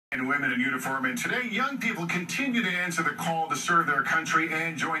And women in uniform, and today young people continue to answer the call to serve their country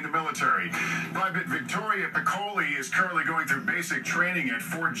and join the military. Private Victoria Piccoli is currently going through basic training at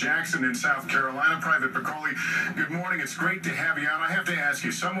Fort Jackson in South Carolina. Private Piccoli, good morning. It's great to have you on. I have to ask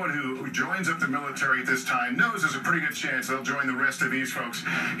you, someone who joins up the military at this time knows there's a pretty good chance they'll join the rest of these folks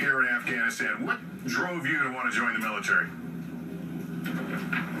here in Afghanistan. What drove you to want to join the military?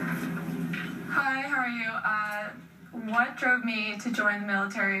 Hi, how are you? What drove me to join the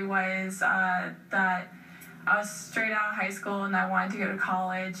military was that I was straight out of high school and I wanted to go to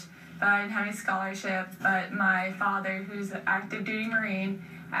college, but I didn't have any scholarship. But my father, who's an active duty Marine,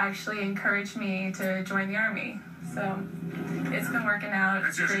 actually encouraged me to join the Army. So it's been working out.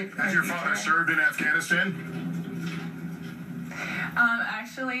 Has your father served in Afghanistan?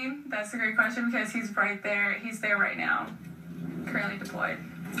 Actually, that's a great question because he's right there. He's there right now, currently deployed.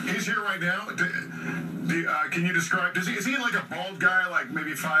 He's here right now. Can you describe? Is he like a bald guy, like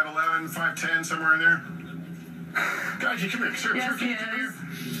maybe 5'11", 5'10", somewhere in there? Guys, you come here. Sir, yes, he come is.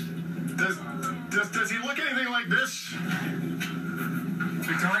 Here. Does he look anything like this?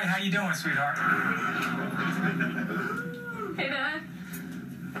 Victoria, how you doing, sweetheart? Hey, Dad.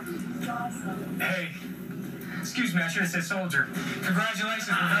 Awesome. Hey, excuse me, I should have said soldier. Congratulations,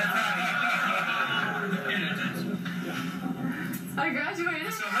 we're very proud of you. I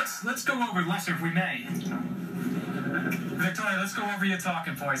graduated. So let's go over Lester, if we may. Victoria, let's go over your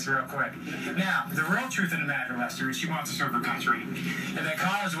talking points real quick. Now, the real truth of the matter, Lester, is she wants to serve her country, and that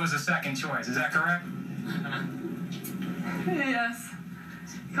college was a second choice. Is that correct? Yes.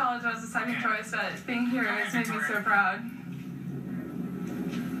 College was the second choice, but being here has made me so proud.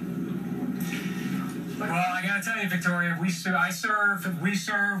 Well, I gotta tell you, Victoria, we serve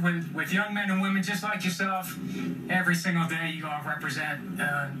with young men and women just like yourself every single day. You all represent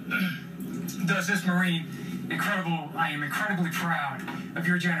does this Marine incredible. I am incredibly proud of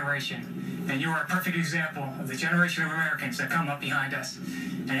your generation, and you are a perfect example of the generation of Americans that come up behind us.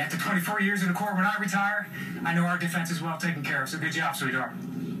 And after 24 years in the Corps, when I retire, I know our defense is well taken care of. So good job, sweetheart.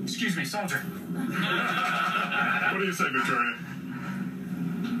 Excuse me, soldier. What do you say, Victoria?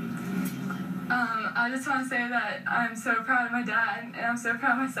 I just want to say that I'm so proud of my dad, and I'm so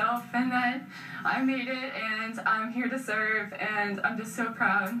proud of myself, and that I made it, and I'm here to serve, and I'm just so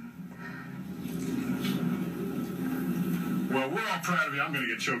proud. Well, we're all proud of you. I'm going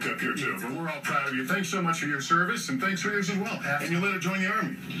to get choked up here, too, but we're all proud of you. Thanks so much for your service, and thanks for yours as well. Absolutely. And you let her join the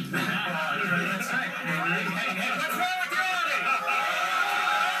Army. That's right. Hey, what's wrong with the Army?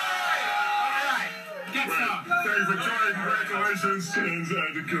 All right, get some. Thanks, Victoria. Congratulations. And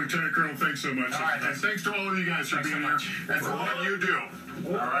Lieutenant Colonel, thanks so much. All right, and thanks to all of you guys for being here and for what you do.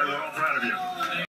 All right, we're all proud of you.